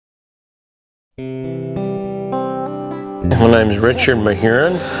My name is Richard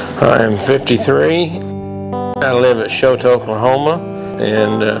Mahurin. I am 53. I live at Chota, Oklahoma,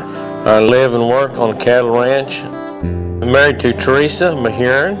 and I live and work on a cattle ranch. I'm married to Teresa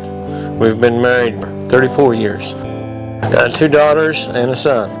Mahurin. We've been married 34 years. Got 2 daughters and a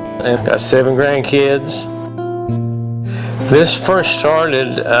son, and got 7 grandkids. This first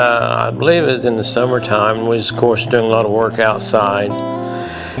started, I believe it was in the summertime. We was, of course, doing a lot of work outside,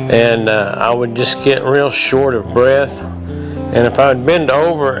 and I would just get real short of breath. And if I would bend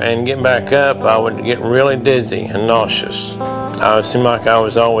over and get back up, I would get really dizzy and nauseous. It seemed like I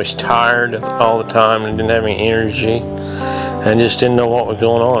was always tired all the time and didn't have any energy, and just didn't know what was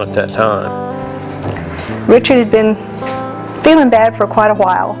going on at that time. Richard had been feeling bad for quite a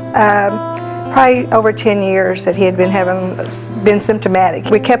while. Probably over 10 years that he had been symptomatic.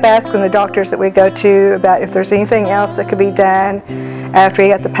 We kept asking the doctors that we go to about if there's anything else that could be done after he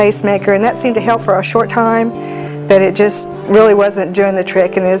got the pacemaker, and that seemed to help for a short time, but it just really wasn't doing the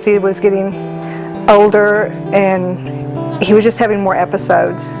trick. And as he was getting older, and he was just having more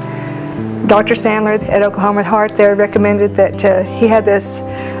episodes. Dr. Sandler at Oklahoma Heart there recommended that he had this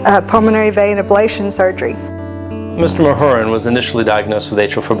pulmonary vein ablation surgery. Mr. Mahurin was initially diagnosed with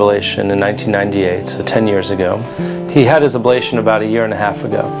atrial fibrillation in 1998, so 10 years ago. He had his ablation about 1.5 years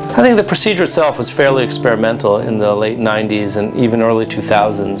ago. I think the procedure itself was fairly experimental in the late 90s and even early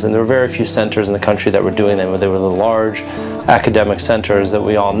 2000s, and there were very few centers in the country that were doing them. They were the large academic centers that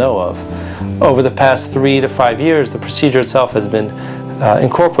we all know of. Over the past 3 to 5 years, the procedure itself has been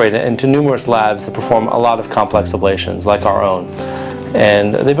incorporated into numerous labs that perform a lot of complex ablations like our own,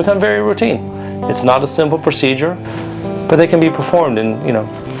 and they've become very routine. It's not a simple procedure, but they can be performed in,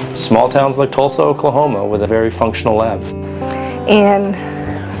 small towns like Tulsa, Oklahoma, with a very functional lab. And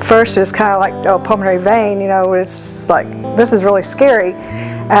first it was kind of like, oh, pulmonary vein, it's like, this is really scary.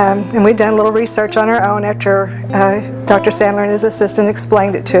 And we'd done a little research on our own after Dr. Sandler and his assistant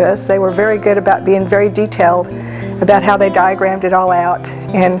explained it to us. They were very good about being very detailed about how they diagrammed it all out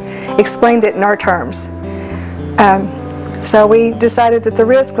and explained it in our terms. So we decided that the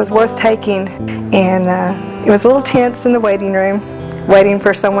risk was worth taking, and it was a little tense in the waiting room, waiting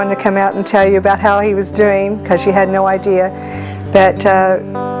for someone to come out and tell you about how he was doing, because you had no idea. But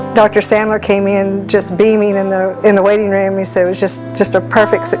Dr. Sandler came in just beaming in the waiting room. He said it was just a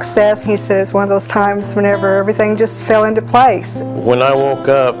perfect success. He said it's one of those times whenever everything just fell into place. When I woke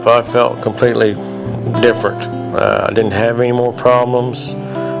up, I felt completely different. I didn't have any more problems.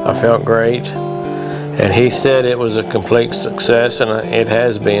 I felt great. And he said it was a complete success, and it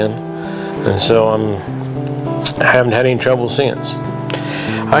has been. And so I haven't had any trouble since.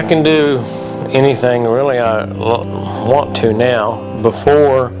 I can do anything really I want to now.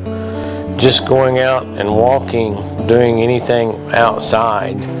 Before, just going out and walking, doing anything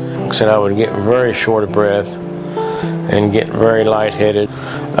outside, said I would get very short of breath and get very lightheaded.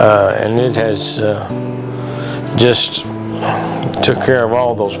 And it has just took care of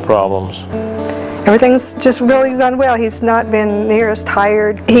all those problems. Everything's just really gone well. He's not been near as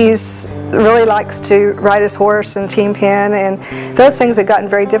tired. He's really likes to ride his horse and team pen, and those things had gotten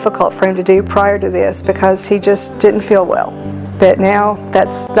very difficult for him to do prior to this because he just didn't feel well. But now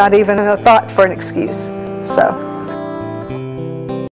that's not even a thought for an excuse. So.